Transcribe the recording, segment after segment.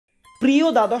প্রিয়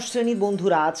দ্বাদশ শ্রেণীর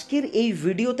বন্ধুরা, আজকের এই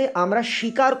ভিডিওতে আমরা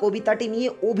শিকার কবিতাটি নিয়ে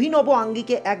অভিনব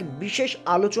আঙ্গিকে এক বিশেষ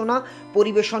আলোচনা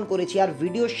পরিবেশন করেছি। আর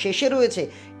ভিডিও শেষে রয়েছে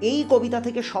এই কবিতা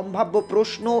থেকে সম্ভাব্য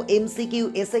প্রশ্ন, MCQ,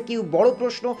 SAQ, বড়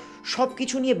প্রশ্ন সব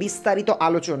কিছু নিয়ে বিস্তারিত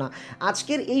আলোচনা।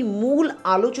 আজকের এই মূল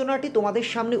আলোচনাটি তোমাদের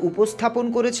সামনে উপস্থাপন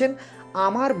করেছেন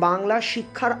আমার বাংলা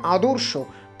শিক্ষার আদর্শ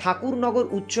ঠাকুরনগর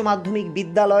উচ্চ মাধ্যমিক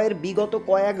বিদ্যালয়ের বিগত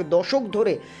কয়েক দশক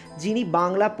ধরে যিনি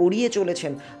বাংলা পড়িয়ে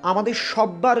চলেছেন আমাদের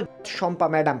সব্বার শম্পা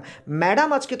ম্যাডাম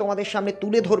আজকে তোমাদের সামনে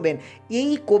তুলে ধরবেন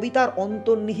এই কবিতার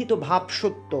অন্তর্নিহিত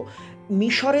ভাবসত্য।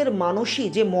 মিশরের মানুষই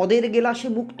যে মদের গেলাসে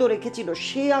মুক্ত রেখেছিল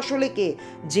সে আসলে কে,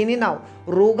 জেনে নাও।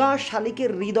 রোগা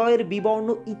শালিকের হৃদয়ের বিবর্ণ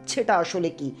ইচ্ছেটা আসলে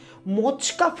কি?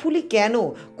 মচকা ফুলি কেন,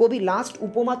 কবি লাস্ট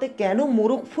উপমাতে কেন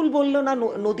মোরগ ফুল বলল না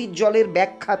নদীর জলের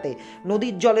ব্যাখ্যাতে,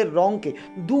 নদীর জলের রঙকে?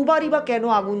 দুবারই বা কেন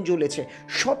আগুন জ্বলেছে?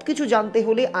 সব কিছু জানতে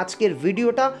হলে আজকের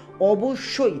ভিডিওটা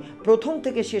অবশ্যই প্রথম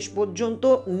থেকে শেষ পর্যন্ত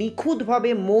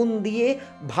নিখুঁতভাবে মন দিয়ে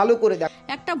ভালো করে দেখ।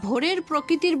 একটা ভোরের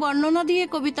প্রকৃতির বর্ণনা দিয়ে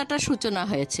কবিতাটা সূচনা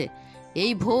হয়েছে।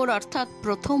 এই ভোর অর্থাৎ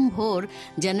প্রথম ভোর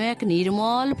যেন এক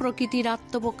নির্মল প্রকৃতির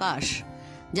আত্মপ্রকাশ,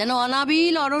 যেন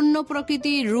অনাবিল অরণ্য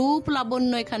প্রকৃতির রূপ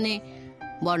লাবণ্য এখানে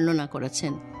বর্ণনা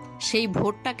করেছেন। সেই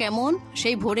ভোরটা কেমন,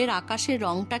 সেই ভোরের আকাশের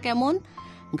রংটা কেমন?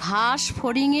 ঘাস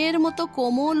ফড়িংয়ের মতো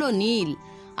কোমল ও নীল।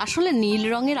 আসলে নীল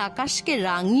রঙের আকাশকে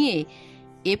রাঙিয়ে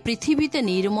এ পৃথিবীতে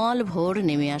নির্মল ভোর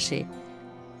নেমে আসে।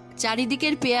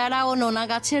 চারিদিকের পেয়ারা ও নোনা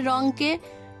গাছের রঙকে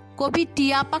কবি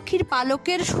টিয়া পাখির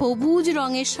পালকের সবুজ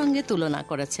রঙের সঙ্গে তুলনা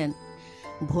করেছেন।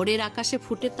 ভোরের আকাশে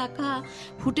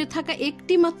ফুটে থাকা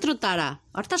একটি মাত্র তারা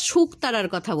অর্থাৎ শুকতারার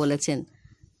কথা বলেছেন,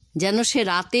 যেন সে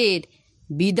রাতের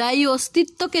বিদায়ী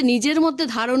অস্তিত্বকে নিজের মধ্যে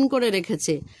ধারণ করে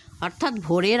রেখেছে। অর্থাৎ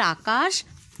ভোরের আকাশ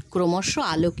ক্রমশ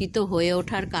আলোকিত হয়ে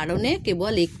ওঠার কারণে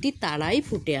কেবল একটি তারাই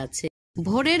ফুটে আছে।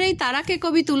 ভোরের এই তারাকে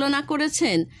কবি তুলনা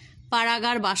করেছেন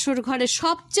পাড়াগার বাসর ঘরে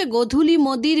সবচেয়ে গোধূলি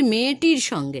মদির মেয়েটির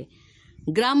সঙ্গে।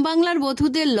 গ্রাম বাংলার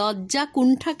বধূদের লজ্জা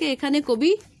কুণ্ঠাকে এখানে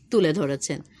কবি তুলে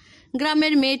ধরেছেন।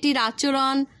 গ্রামের মেয়েটির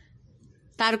আচরণ,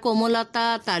 তার কোমলতা,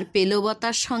 তার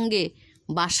পেলবতার সঙ্গে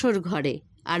বাসর ঘরে।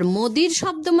 আর মদির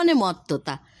শব্দ মানে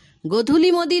মত্ততা।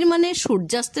 গোধূলি মদির মানে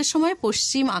সূর্যাস্তের সময়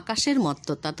পশ্চিম আকাশের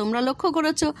মত্ততা। তোমরা লক্ষ্য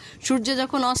করেছ সূর্য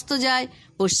যখন অস্ত যায়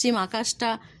পশ্চিম আকাশটা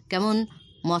কেমন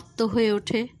মত্ত হয়ে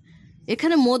ওঠে।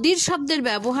 এখানে মদির শব্দের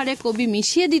ব্যবহারে কবি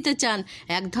মিশিয়ে দিতে চান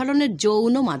এক ধরনের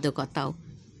যৌন মাদকতাও।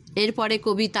 এরপরে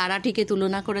কবি তারাটিকে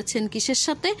তুলনা করেছেন কিসের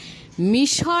সাথে?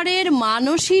 মিশরের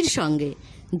মানসীর সঙ্গে,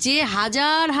 যে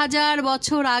হাজার হাজার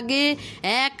বছর আগে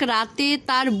এক রাতে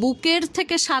তার বুকের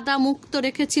থেকে সাদা মুক্ত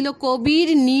রেখেছিল কবির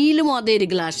নীল মদের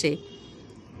গ্লাসে।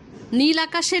 নীল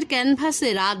আকাশের ক্যানভাসে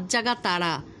রাত জাগা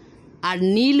তারা আর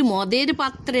নীল মদের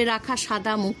পাত্রে রাখা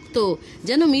সাদা মুক্ত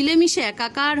যেন মিলেমিশে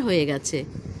একাকার হয়ে গেছে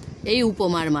এই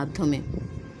উপমার মাধ্যমে।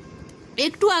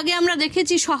 একটু আগে আমরা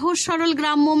দেখেছি সহজ সরল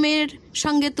গ্রাম্য মেয়ের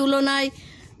সঙ্গে তুলনায়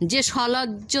যে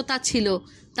সলজ্জতা ছিল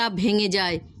তা ভেঙে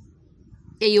যায়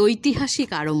এই ঐতিহাসিক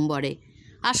আড়ম্বরে।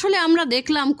 আসলে আমরা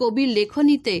দেখলাম কবির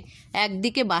লেখনীতে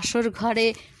একদিকে বাসর ঘরে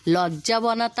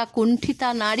লজ্জাবনতা কুণ্ঠিতা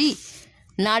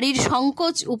নারীর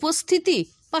সংকোচ উপস্থিতি,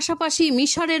 পাশাপাশি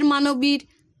মিশরের মানবীর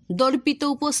দর্পিত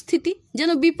উপস্থিতি, যেন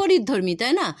বিপরীত ধর্মী,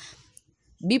 তাই না?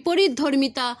 বিপরীত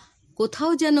ধর্মিতা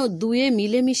কোথাও যেন দুয়ে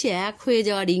মিলেমিশে এক হয়ে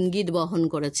যাওয়ার ইঙ্গিত বহন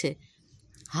করেছে।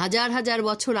 হাজার হাজার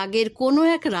বছর আগের কোনো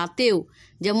এক রাতেও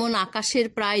যেমন আকাশের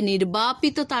প্রায়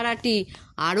নির্বাপিত তারাটি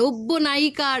আরব্য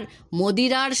নায়িকার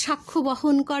মদিরার সাক্ষ্য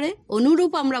বহন করে,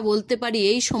 অনুরূপ আমরা বলতে পারি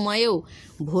এই সময়েও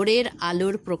ভোরের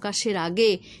আলোর প্রকাশের আগে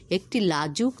একটি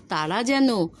লাজুক তারা যেন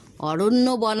অরণ্য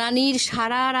বনানীর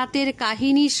সারা রাতের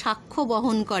কাহিনীর সাক্ষ্য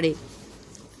বহন করে।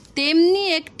 তেমনি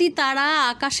একটি তারা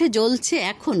আকাশে জ্বলছে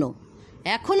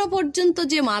এখনো পর্যন্ত।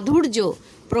 যে মাধুর্য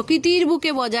প্রকৃতির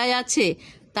বুকে বজায় আছে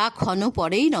তা ক্ষণ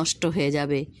পরেই নষ্ট হয়ে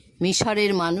যাবে।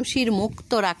 মিশরের মানুষের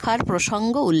মুক্ত রাখার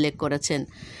প্রসঙ্গ উল্লেখ করেছেন।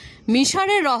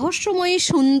 মিশরের রহস্যময়ী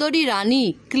সুন্দরী রানী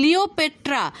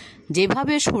ক্লিওপেট্রা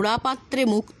যেভাবে সুরাপাত্রে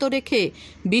মুক্ত রেখে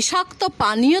বিষাক্ত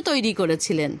পানীয় তৈরি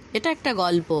করেছিলেন, এটা একটা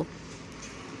গল্প।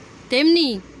 তেমনি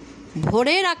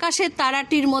ভোরের আকাশের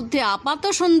তারাটির মধ্যে আপাত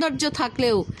সৌন্দর্য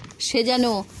থাকলেও সে যেন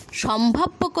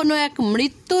সম্ভাব্য কোনো এক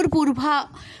মৃত্যুর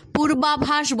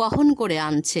পূর্বাভাস বহন করে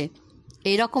আনছে।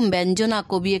 এইরকম ব্যঞ্জনা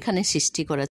কবি এখানে সৃষ্টি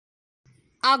করেছে।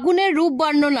 আগুনের রূপ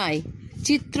বর্ণনায়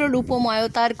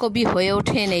চিত্ররূপময়তার কবি হয়ে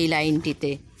ওঠেন এই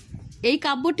লাইনটিতে। এই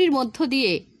কাব্যটির মধ্য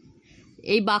দিয়ে,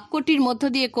 এই বাক্যটির মধ্য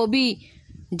দিয়ে কবি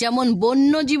যেমন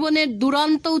বন্য জীবনের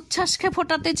দুরন্ত উচ্ছ্বাসকে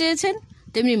ফোটাতে চেয়েছেন,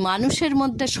 তেমনি মানুষের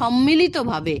মধ্যে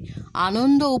সম্মিলিতভাবে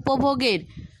আনন্দ উপভোগের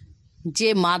যে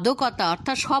মাদকতা,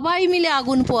 অর্থাৎ সবাই মিলে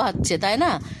আগুন পোহাচ্ছে, তাই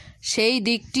না, সেই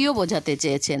দিকটিও বোঝাতে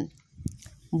চেয়েছেন।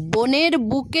 বনের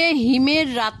বুকে হিমের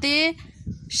রাতে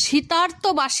শীতার্ত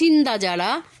বাসিন্দা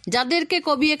যাদেরকে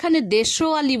কবি এখানে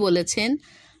দেশওয়ালি বলেছেন,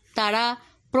 তারা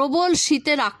প্রবল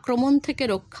শীতের আক্রমণ থেকে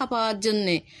রক্ষা পাওয়ার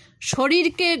জন্যে,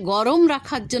 শরীরকে গরম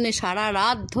রাখার জন্যে সারা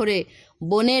রাত ধরে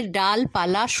বনের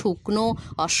ডালপালা, শুকনো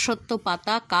অশ্বত্থ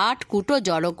পাতা, কাঠ কুটো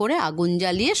জড়ো করে আগুন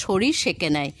জ্বালিয়ে শরীর সেঁকে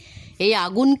নেয়। এই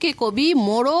আগুনকে কবি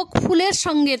মোরগ ফুলের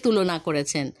সঙ্গে তুলনা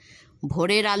করেছেন।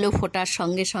 ভোরের আলো ফোটার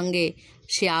সঙ্গে সঙ্গে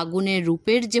সে আগুনের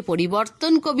রূপের যে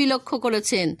পরিবর্তন কবি লক্ষ্য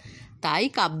করেছেন, তাই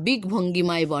কাব্যিক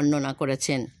ভঙ্গিমায় বর্ণনা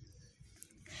করেছেন।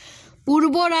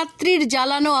 পূর্বরাত্রির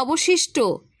জ্বালানো অবশিষ্ট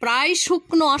প্রায়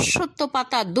শুকনো অশ্বত্থ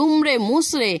পাতা দুমড়ে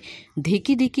মুচড়ে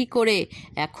ধিকি ধিকি করে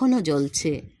এখনও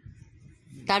জ্বলছে।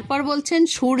 তারপর বলছেন,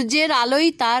 সূর্যের আলোয়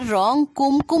তার রং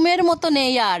কুমকুমের মতো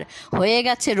নেই, আর হয়ে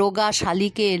গেছে রোগা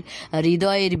শালিকের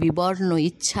হৃদয়ের বিবর্ণ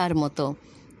ইচ্ছার মতো।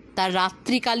 তার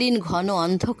রাত্রিকালীন ঘন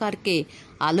অন্ধকারকে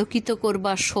আলোকিত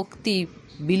করবার শক্তি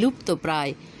বিলুপ্ত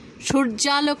প্রায়।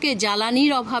 সূর্যালোকে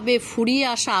জ্বালানির অভাবে ফুরিয়ে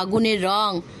আসা আগুনের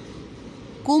রং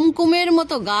কুমকুমের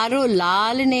মতো গাঢ়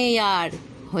লাল নেই, আর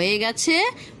হয়ে গেছে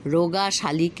রোগা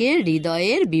শালিকের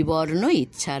হৃদয়ের বিবর্ণ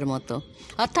ইচ্ছার মতো।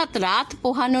 অর্থাৎ রাত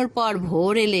পোহানোর পর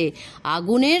ভোর এলে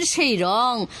আগুনের সেই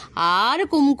রং আর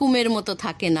কুমকুমের মতো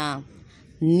থাকে না।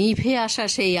 নিভে আসা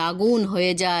সেই আগুন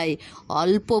হয়ে যায়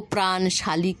অল্প প্রাণ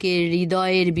শালিকের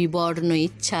হৃদয়ের বিবর্ণ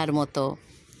ইচ্ছার মতো।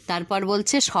 তারপর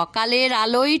বলছে, সকালের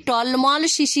আলোয় টলমল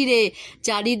শিশিরে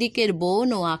চারিদিকের বন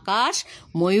ও আকাশ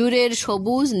ময়ূরের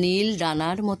সবুজ নীল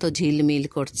ডানার মতো ঝিলমিল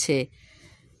করছে।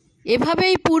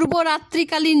 এভাবেই পূর্ব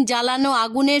রাত্রিকালীন জ্বালানো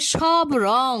আগুনের সব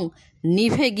রং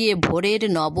নিভে গিয়ে ভোরের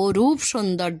নবরূপ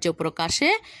সৌন্দর্য প্রকাশে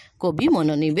কবি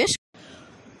মনোনিবেশ।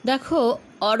 দেখো,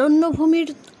 অরণ্যভূমির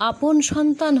আপন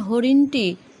সন্তান হরিণটি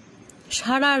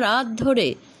সারা রাত ধরে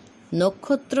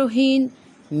নক্ষত্রহীন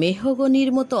মেহগনির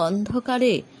মতো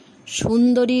অন্ধকারে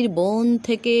সুন্দরীর বন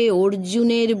থেকে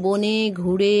অর্জুনের বনে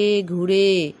ঘুরে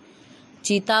ঘুরে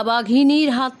চিতাবাঘিনীর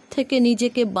হাত থেকে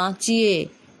নিজেকে বাঁচিয়ে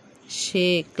সে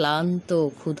ক্লান্ত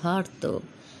ক্ষুধার্ত।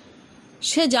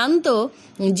 সে জানত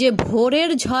যে ভোরের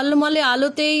ঝলমলে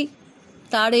আলোতেই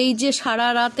তার এই যে সারা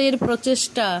রাতের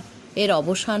প্রচেষ্টা, এর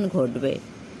অবসান ঘটবে।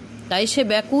 তাই সে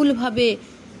ব্যাকুলভাবে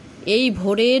এই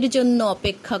ভোরের জন্য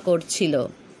অপেক্ষা করছিল।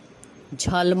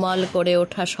 ঝলমল করে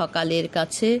ওঠা সকালের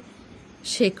কাছে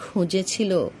সে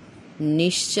খুঁজেছিল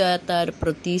নিশ্চয়তার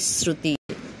প্রতিশ্রুতি।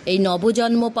 এই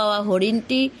নবজন্ম পাওয়া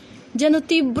হরিণটি যেন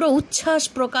তীব্র উচ্ছ্বাস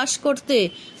প্রকাশ করতে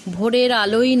ভোরের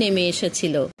আলোয় নেমে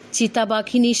এসেছিল।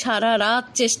 চিতাবাঘিনী সারা রাত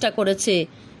চেষ্টা করেছে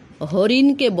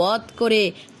হরিণকে বধ করে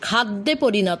খাদ্যে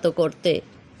পরিণত করতে।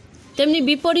 তেমনি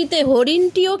বিপরীতে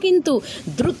হরিণটিও কিন্তু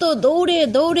দ্রুত দৌড়ে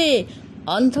দৌড়ে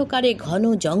অন্ধকারে ঘন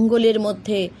জঙ্গলের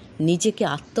মধ্যে নিজেকে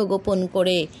আত্মগোপন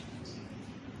করে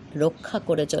রক্ষা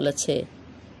করে চলেছে।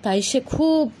 তাই সে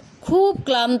খুব খুব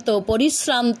ক্লান্ত,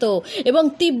 পরিশ্রান্ত এবং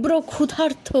তীব্র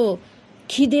ক্ষুধার্ত।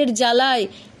 খিদের জ্বালায়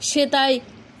সে তাই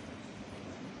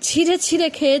ছিঁড়ে ছিঁড়ে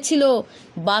খেয়েছিল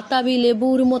বাতাবি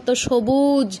লেবুর মতো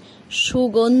সবুজ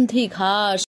সুগন্ধি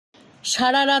ঘাস।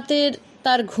 সারা রাতের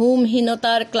তার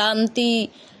ঘুমহীনতার ক্লান্তি,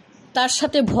 তার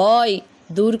সাথে ভয়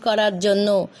দূর করার জন্য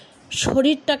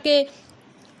শরীরটাকে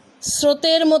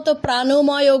স্রোতের মতো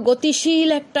প্রাণময় ও গতিশীল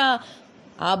একটা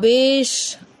আবেশ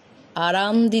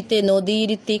আরাম দিতে নদীর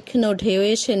তীক্ষ্ণ ঢেউ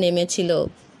এসে নেমেছিল।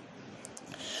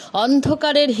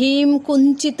 অন্ধকারের হিম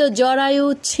কুঞ্চিত জরায়ু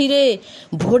ছিঁড়ে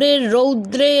ভোরের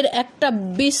রৌদ্রের একটা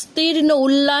বিস্তীর্ণ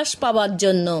উল্লাস পাবার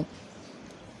জন্য।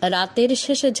 রাতের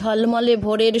শেষে ঝলমলে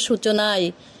ভোরের সূচনায়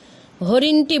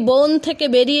হরিণটি বন থেকে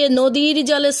বেরিয়ে নদীর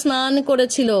জলে স্নান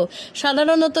করেছিল।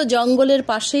 সাধারণত জঙ্গলের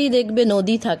পাশেই দেখবে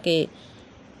নদী থাকে।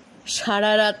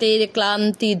 সারা রাতের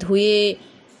ক্লান্তি ধুয়ে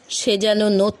সে যেন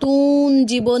নতুন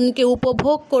জীবনকে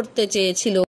উপভোগ করতে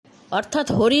চেয়েছিল। অর্থাৎ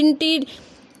হরিণটির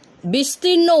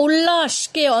বিস্তীর্ণ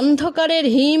উল্লাসকে অন্ধকারের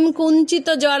হিম কুঞ্চিত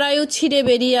জরায়ু ছিঁড়ে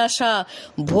বেরিয়ে আসা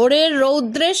ভোরের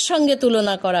রৌদ্রের সঙ্গে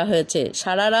তুলনা করা হয়েছে।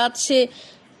 সারা রাত সে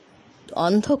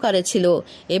অন্ধকারে ছিল,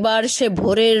 এবার সে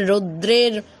ভোরের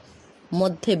রৌদ্রের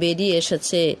মধ্যে বেরিয়ে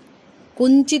এসেছে।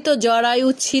 কুঞ্চিত জরায়ু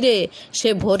ছিঁড়ে সে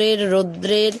ভোরের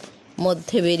রৌদ্রের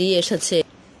মধ্যে বেরিয়ে এসেছে।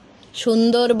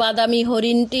 সুন্দর বাদামি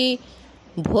হরিণটি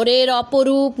ভোরের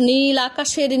অপরূপ নীল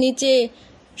আকাশের নিচে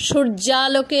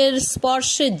সূর্যালোকের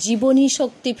স্পর্শে জীবনী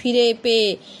শক্তি ফিরে পেয়ে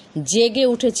জেগে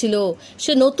উঠেছিল।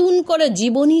 সে নতুন করে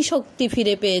জীবনী শক্তি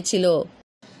ফিরে পেয়েছিল।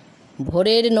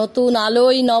 ভোরের নতুন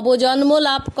আলোয় নবজন্ম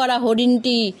লাভ করা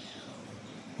হরিণটি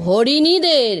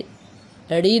হরিণীদের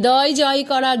হৃদয় জয়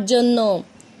করার জন্য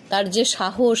তার যে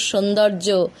সাহস সৌন্দর্য,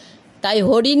 তাই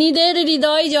হরিণীদের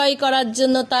হৃদয় জয় করার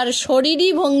জন্য তার শরীরী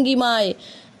ভঙ্গিমায়,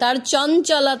 তার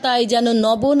চঞ্চলতায় যেন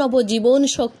নব নব জীবন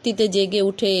শক্তিতে জেগে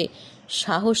উঠে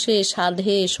সাহসে,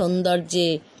 সাধে, সৌন্দর্যে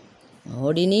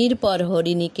হরিণীর পর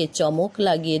হরিণীকে চমক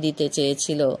লাগিয়ে দিতে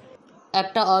চেয়েছিল।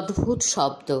 একটা অদ্ভুত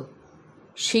শব্দ।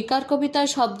 শিকার কবিতায়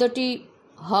শব্দটি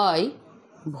হয়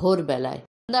ভোরবেলায়।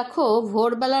 দেখো,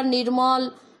 ভোরবেলার নির্মল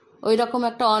ওই রকম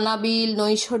একটা অনাবিল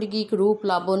নৈসর্গিক রূপ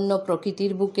লাবণ্য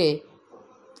প্রকৃতির বুকে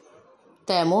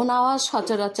তেমন আওয়াজ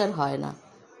সচরাচর হয় না,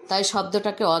 তাই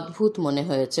শব্দটাকে অদ্ভুত মনে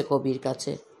হয়েছে কবির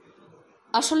কাছে।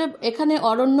 আসলে এখানে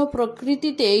অরণ্য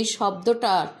প্রকৃতিতে এই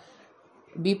শব্দটার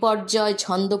বিপর্যয়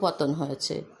ছন্দপতন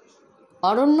হয়েছে।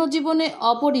 অরণ্য জীবনে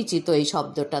অপরিচিত এই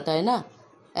শব্দটা, তাই না?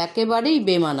 একেবারেই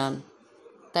বেমানান,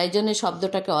 তাই জন্য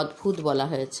শব্দটাকে অদ্ভুত বলা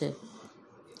হয়েছে।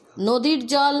 নদীর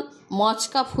জল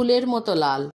মচকা ফুলের মতো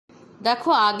লাল।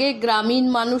 দেখো, আগে গ্রামীণ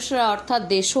মানুষরা অর্থাৎ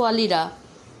দেশওয়ালিরা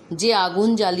যে আগুন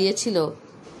জ্বালিয়েছিল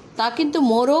তা কিন্তু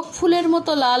মোরগ ফুলের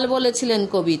মতো লাল বলেছিলেন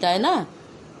কবি, তাই না?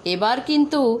 এবার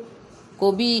কিন্তু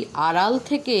কবি আড়াল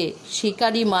থেকে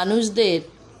শিকারী মানুষদের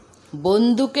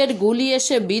বন্দুকের গুলি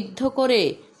এসে বিদ্ধ করে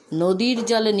নদীর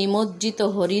জলে নিমজ্জিত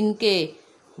হরিণকে,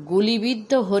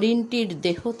 গুলিবিদ্ধ হরিণটির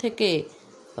দেহ থেকে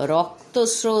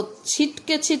রক্তস্রোত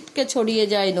ছিটকে ছিটকে ছড়িয়ে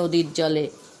যায় নদীর জলে।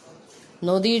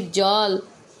 নদীর জল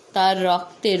তার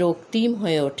রক্তে রক্তিম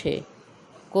হয়ে ওঠে।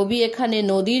 কবি এখানে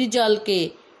নদীর জলকে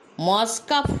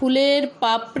মস্কা ফুলের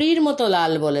পাপড়ির মতো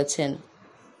লাল বলেছেন।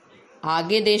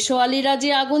 আগে দেশওয়ালিরা যে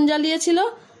আগুন জ্বালিয়েছিল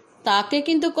তাকে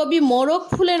কিন্তু কবি মোরগ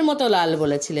ফুলের মতো লাল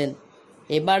বলেছিলেন।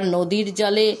 এবার নদীর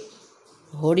জলে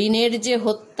হরিণের যে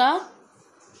হত্যা,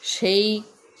 সেই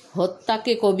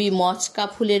হত্যাকে কবি মচকা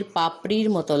ফুলের পাপড়ির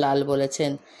মতো লাল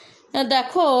বলেছেন।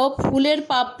 দেখো, ফুলের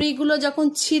পাপড়িগুলো যখন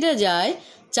ছিঁড়ে যায়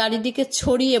চারিদিকে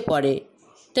ছড়িয়ে পড়ে,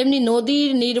 তেমনি নদীর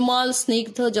নির্মল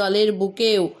স্নিগ্ধ জলের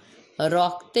বুকেও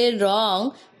রক্তের রং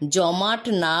জমাট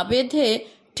না বেঁধে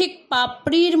ঠিক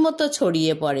পাপড়ির মতো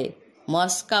ছড়িয়ে পড়ে।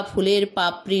 মস্কা ফুলের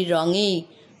পাপড়ির রঙেই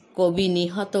কবি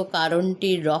নিহত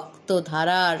কারণটির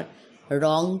রক্তধারার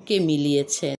রঙকে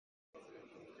মিলিয়েছেন।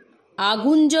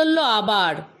 আগুন জ্বলল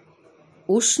আবার,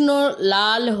 উষ্ণ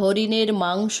লাল হরিণের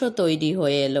মাংস তৈরি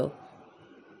হয়ে এলো।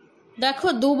 দেখো,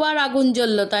 দুবার আগুন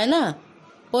জ্বলল, তাই না?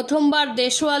 প্রথমবার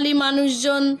দেশওয়ালি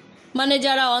মানুষজন, মানে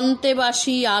যারা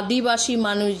অন্তেবাসী আদিবাসী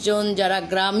মানুষজন, যারা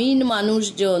গ্রামীণ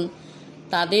মানুষজন,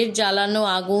 তাদের জ্বালানো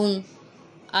আগুন।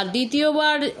 আর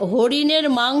দ্বিতীয়বার হরিণের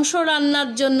মাংস রান্নার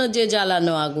জন্য যে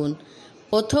জ্বালানো আগুন।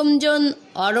 প্রথমজন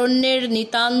অরণ্যের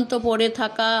নিতান্ত পড়ে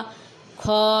থাকা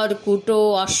খড় কুটো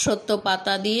অশ্বত্থ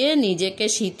পাতা দিয়ে নিজেকে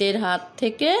শীতের হাত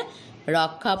থেকে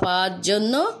রক্ষা পাওয়ার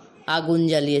জন্য আগুন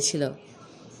জ্বালিয়েছিল।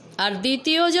 আর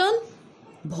দ্বিতীয়জন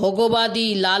ভোগবাদী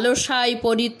লালসায়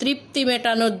পরিতৃপ্তি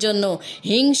মেটানোর জন্য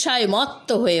হিংসায় মত্ত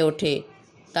হয়ে ওঠে।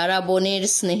 তারা বনের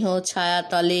স্নেহ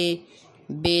ছায়াতলে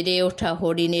বেড়ে ওঠা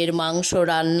হরিণের মাংস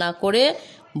রান্না করে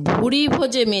ভুরি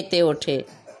ভোজে মেতে ওঠে।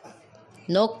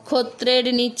 নক্ষত্রের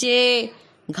নিচে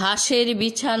ঘাসের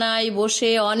বিছানায়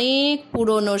বসে অনেক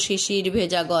পুরনো শিশির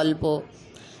ভেজা গল্প।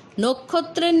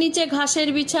 নক্ষত্রের নিচে ঘাসের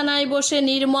বিছানায় বসে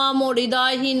নির্মম ও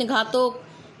হৃদয়হীন ঘাতক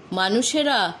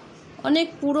মানুষেরা অনেক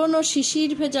পুরনো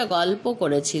শিশির ভেজা গল্প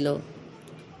করেছিল।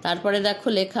 তারপরে দেখো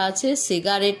লেখা আছে,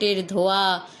 সিগারেটের ধোয়া,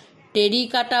 টেরি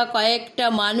কাটা কয়েকটা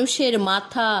মানুষের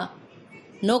মাথা,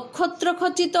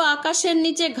 নক্ষত্রখচিত আকাশের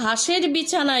নিচে ঘাসের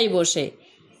বিছানায় বসে।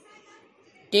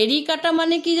 টেরি কাটা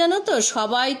মানে কি জানো তো?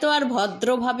 সবাই তো আর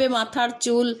ভদ্রভাবে মাথার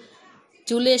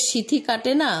চুলের সিথি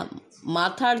কাটে না।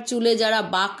 মাথার চুলে যারা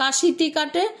বাঁকা সিথি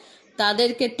কাটে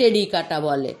তাদেরকে টেরি কাটা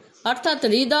বলে। অর্থাৎ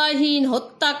হৃদয়হীন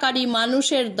হত্যাকারী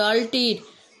মানুষের দলটির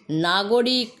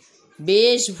নাগরিক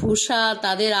বেশভূষা,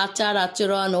 তাদের আচার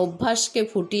আচরণ অভ্যাসকে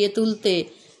ফুটিয়ে তুলতে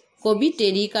কবি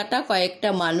টেরি কাটা কয়েকটা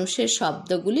মানুষের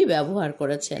শব্দগুলি ব্যবহার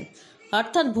করেছেন।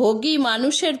 অর্থাৎ ভোগী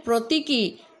মানুষের প্রতীকী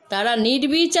তারা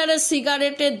নির্বিচারে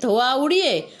সিগারেটের ধোঁয়া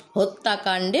উড়িয়ে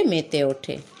হত্যাকাণ্ডে মেতে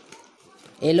ওঠে।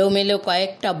 এলোমেলো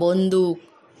কয়েকটা বন্দুক।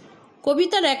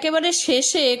 কবিতার একেবারে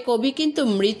শেষে কবি কিন্তু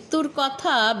মৃত্যুর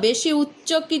কথা বেশি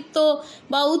উচ্চকিত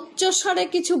বা উচ্চস্বরে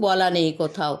কিছু বলা নেই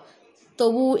কোথাও,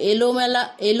 তবু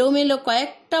এলোমেলো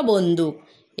কয়েকটা বন্দুক,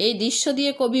 এই দৃশ্য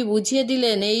দিয়ে কবি বুঝিয়ে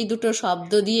দিলেন, এই দুটো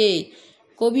শব্দ দিয়ে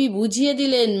কবি বুঝিয়ে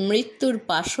দিলেন মৃত্যুর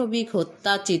পাশবিক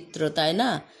হত্যা চিত্র, তাই না?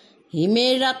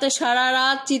 হিমের রাতে সারা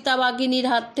রাত চিতাবাঘিনীর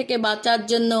হাত থেকে বাঁচার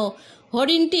জন্য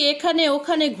হরিণটি এখানে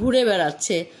ওখানে ঘুরে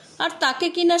বেড়াচ্ছে, আর তাকে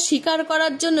কিনা শিকার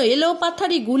করার জন্য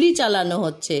এলোপাথারি গুলি চালানো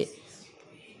হচ্ছে।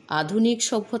 আধুনিক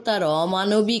সভ্যতার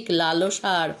অমানবিক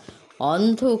লালসার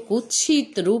অন্ধ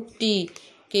কুৎসিত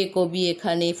রূপটিকে কবি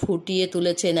এখানে ফুটিয়ে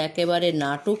তুলেছেন একেবারে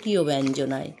নাটকীয়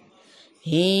ব্যঞ্জনায়।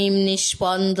 হিম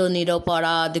নিষ্পন্দ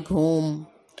নিরপরাধ ঘুম,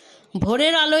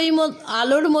 ভোরের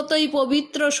আলোর মতোই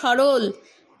পবিত্র সরল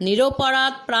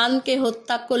নিরপরাধ প্রাণকে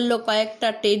হত্যা করলো কয়েকটা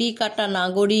টেরি কাটা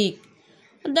নাগরিক।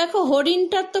 দেখো,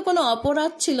 হরিণটার তো কোনো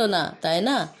অপরাধ ছিল না, তাই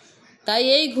না? তাই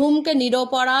এই ঘুমকে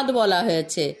নিরপরাধ বলা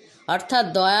হয়েছে, অর্থাৎ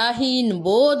দয়াহীন,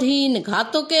 বোধহীন,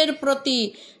 ঘাতকের প্রতি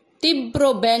তীব্র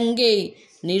ব্যঙ্গেই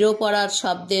নিরপরাধ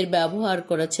শব্দের ব্যবহার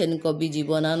করেছেন কবি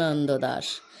জীবনানন্দ দাশ।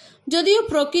 যদিও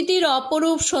প্রকৃতির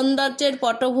অপরূপ সৌন্দর্যের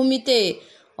পটভূমিতে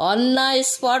অন্যায়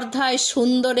স্পর্ধায়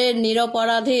সুন্দরের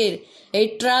নিরপরাধের এই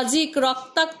ট্র্যাজিক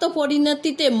রক্তাক্ত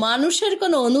পরিণতিতে মানুষের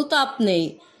কোনো অনুতাপ নেই,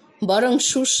 বরং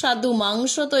সুস্বাদু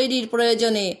মাংস তৈরির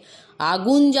প্রয়োজনে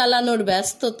আগুন জ্বালানোর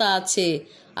ব্যস্ততা আছে,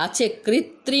 আছে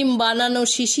কৃত্রিম বানানো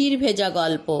শিশির ভেজা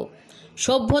গল্প।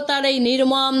 সভ্যতার এই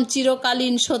নির্মম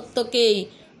চিরকালীন সত্যকেই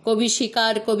কবি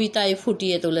শিকার কবিতায়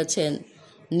ফুটিয়ে তুলেছেন।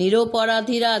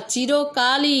 নিরপরাধীরা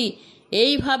চিরকালই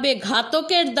এইভাবে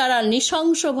ঘাতকের দ্বারা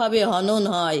নৃশংসভাবে হনন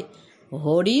হয়।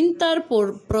 হরিণ তার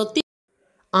প্রতি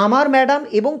আমার ম্যাডাম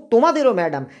এবং তোমাদেরও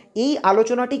ম্যাডাম এই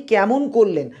আলোচনাটি কেমন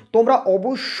করলেন তোমরা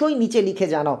অবশ্যই নিচে লিখে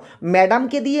জানাও।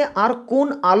 ম্যাডামকে দিয়ে আর কোন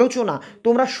আলোচনা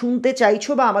তোমরা শুনতে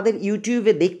চাইছো বা আমাদের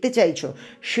ইউটিউবে দেখতে চাইছো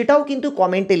সেটাও কিন্তু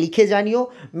কমেন্টে লিখে জানিও।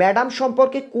 ম্যাডাম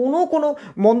সম্পর্কে কোনো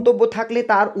মন্তব্য থাকলে,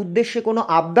 তার উদ্দেশ্যে কোনো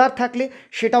আবদার থাকলে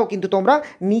সেটাও কিন্তু তোমরা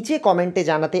নিচে কমেন্টে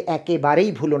জানাতে একেবারেই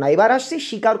ভুলো না। এবার আসছি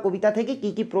শিকার কবিতা থেকে কি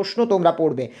কি প্রশ্ন তোমরা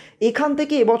পড়বে। এখান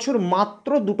থেকে এবছর মাত্র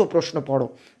দুটো প্রশ্ন পড়ো।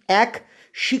 এক,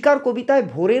 শিকার কবিতায়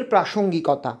ভোরের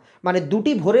প্রাসঙ্গিকতা, মানে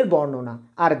দুটি ভোরের বর্ণনা।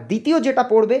 আর দ্বিতীয় যেটা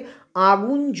পড়বে,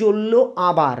 আগুন জ্বলল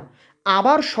আবার,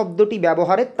 আবার শব্দটি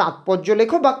ব্যবহারের তাৎপর্য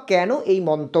লেখো বা কেন এই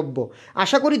মন্তব্য।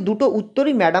 আশা করি দুটো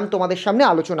উত্তরই ম্যাডাম তোমাদের সামনে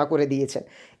আলোচনা করে দিয়েছেন।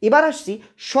 এবার আসছি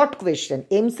শর্ট কোয়েশ্চেন,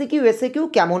 এমসিকিউ এসএকিউ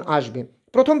কেমন আসবে।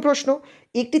 প্রথম প্রশ্ন,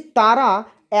 একটি তারা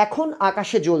এখন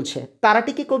আকাশে জ্বলছে,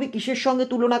 তারাটিকে কবি কিসের সঙ্গে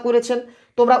তুলনা করেছেন?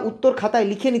 তোমরা উত্তর খাতায়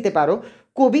লিখে নিতে পারো।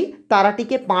 কবি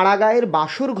তারাটিকে পাড়াগাঁয়ের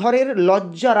বাসর ঘরের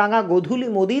লজ্জা রাঙা গধূলি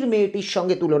মোদির মেয়েটির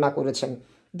সঙ্গে তুলনা করেছেন।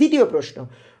 দ্বিতীয় প্রশ্ন,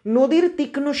 নদীর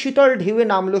তীক্ষ্ণ শীতল ঢেউয়ে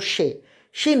নামল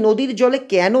সে নদীর জলে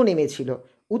কেন নেমেছিল?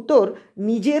 উত্তর,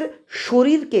 নিজের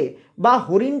শরীরকে বা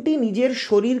হরিণটি নিজের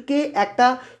শরীরকে একটা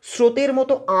স্রোতের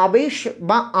মতো আবেশ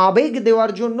বা আবেগ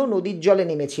দেওয়ার জন্য নদীর জলে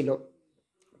নেমেছিল।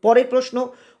 পরের প্রশ্ন,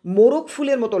 মোরগ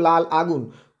ফুলের মতো লাল আগুন,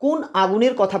 কোন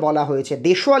আগুনের কথা বলা হয়েছে?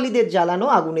 দেশওয়ালিদের জ্বালানো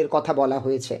আগুনের কথা বলা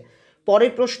হয়েছে।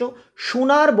 পরের প্রশ্ন,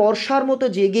 সোনার বর্ষার মতো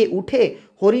জেগে উঠে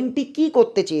হরিণটি কি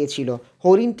করতে চেয়েছিল?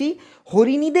 হরিণটি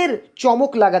হরিণীদের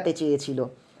চমক লাগাতে চেয়েছিল।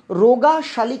 রোগা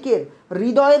শালিকের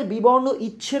হৃদয়ের বিবর্ণ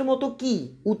ইচ্ছের মতো কি?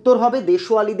 উত্তর হবে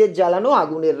দেশওয়ালিদের জ্বালানো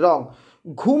আগুনের রং।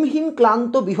 ঘুমহীন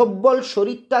ক্লান্ত বিহব্বল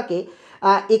শরীরটাকে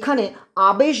এখানে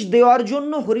আবেশ দেওয়ার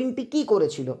জন্য হরিণটি কি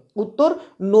করেছিল? উত্তর,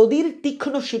 নদীর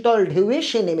তীক্ষ্ণ শীতল ঢেউয়ে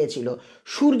সে নেমেছিল।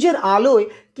 সূর্যের আলোয়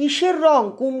কিসের রং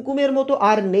কুমকুমের মতো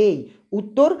আর নেই?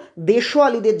 উত্তর,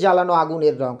 দেশওয়ালিদের জ্বালানো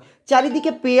আগুনের রং।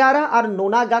 চারিদিকে পেয়ারা আর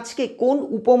নোনা গাছকে কোন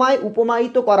উপমায়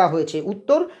উপমায়িত করা হয়েছে?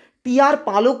 উত্তর, টিয়ার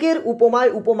পালকের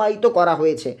উপমায় উপমায়িত করা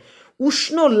হয়েছে।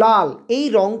 উষ্ণ লাল এই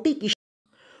রংটি কি?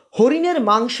 হরিণের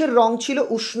মাংসের রং ছিল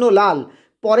উষ্ণ লাল।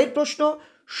 পরের প্রশ্ন,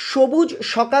 সবুজ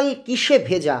সকাল কিসে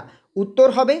ভেজা? উত্তর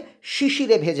হবে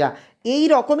শিশিরে ভেজা। এই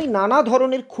রকমই নানা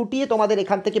ধরনের খুঁটিয়ে তোমাদের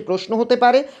এখান থেকে প্রশ্ন হতে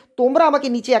পারে। তোমরা আমাকে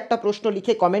নিচে একটা প্রশ্ন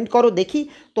লিখে কমেন্ট করো, দেখি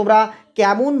তোমরা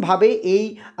কেমনভাবে এই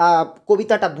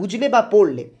কবিতাটা বুঝলে বা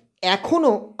পড়লে।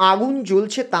 এখনও আগুন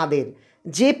জ্বলছে তাদের,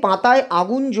 যে পাতায়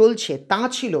আগুন জ্বলছে তা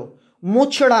ছিল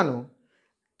মোচড়ানো,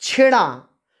 ছেঁড়া,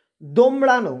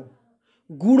 দোমড়ানো,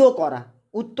 গুঁড়ো করা।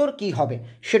 উত্তর কি হবে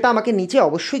সেটা আমাকে নিচে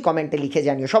অবশ্যই কমেন্টে লিখে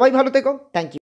জানিও। সবাই ভালো থেকো, থ্যাংক ইউ।